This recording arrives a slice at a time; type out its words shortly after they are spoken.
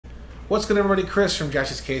What's good, everybody? Chris from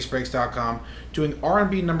Jaspy'S doing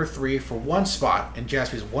R&B number 3 for one spot in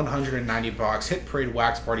Jaspy'S 190-box Hit Parade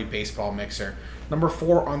Wax Party Baseball Mixer. Number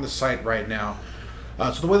 4 on the site right now.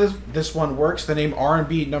 So the way this one works, the name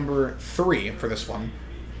R&B number 3 for this one,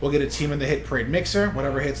 we'll get a team in the Hit Parade Mixer.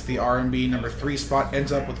 Whatever hits the R&B number 3 spot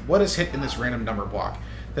ends up with what is hit in this random number block.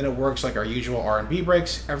 Then it works like our usual R&B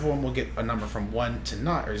breaks. Everyone will get a number from 1 to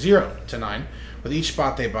 9, or 0 to 9, with each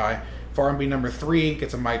spot they buy. If R&B number 3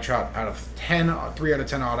 gets a mic drop out of 10, 3 out of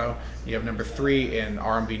 10 auto, you have number 3 in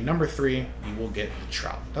R&B number 3, you will get the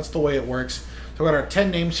trout. That's the way it works. So we got our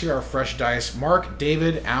 10 names here, our fresh dice. Mark,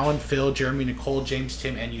 David, Alan, Phil, Jeremy, Nicole, James,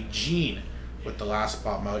 Tim, and Eugene with the last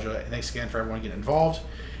spot mojo. Thanks again for everyone getting involved.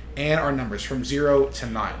 And our numbers from 0 to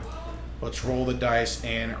 9. Let's roll the dice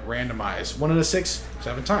and randomize. 1 out of 6,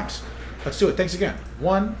 7 times. Let's do it. Thanks again.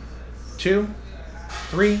 1, 2,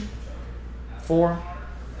 3, 4,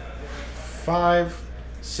 5,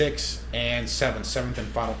 6, and 7. 7th and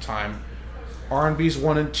final time. R&B's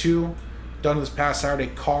 1 and 2. Done this past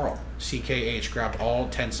Saturday. Carl, CKH, grabbed all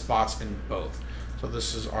 10 spots in both. So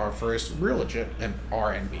this is our first real legit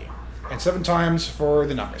R&B. And 7 times for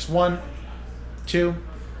the numbers. 1, 2,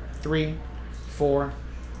 3, 4,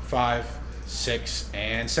 5, 6,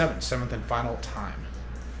 and 7. 7th and final time.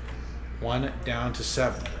 1 down to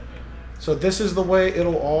 7. So this is the way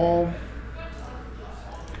it'll all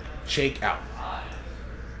shake out.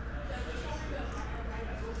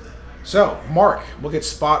 So Mark will get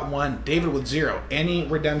spot 1. David with 0. Any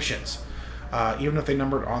redemptions, even if they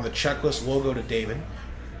numbered on the checklist, will go to David.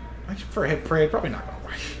 For a hit parade, probably not going to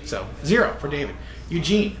work. So 0 for David.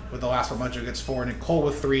 Eugene with the last one mojo gets 4. Nicole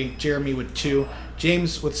with 3. Jeremy with 2.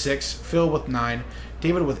 James with 6. Phil with 9.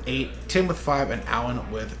 David with 8. Tim with 5. And Alan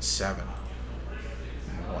with 7.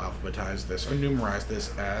 And we'll alphabetize this or numerize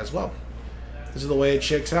this as well. This is the way it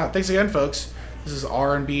shakes out. Thanks again, folks. This is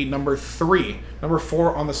R&B number 3. Number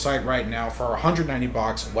 4 on the site right now for our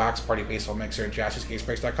 190-box Wax Party Baseball Mixer at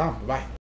Jaspy'scasebreaks.com. Bye-bye.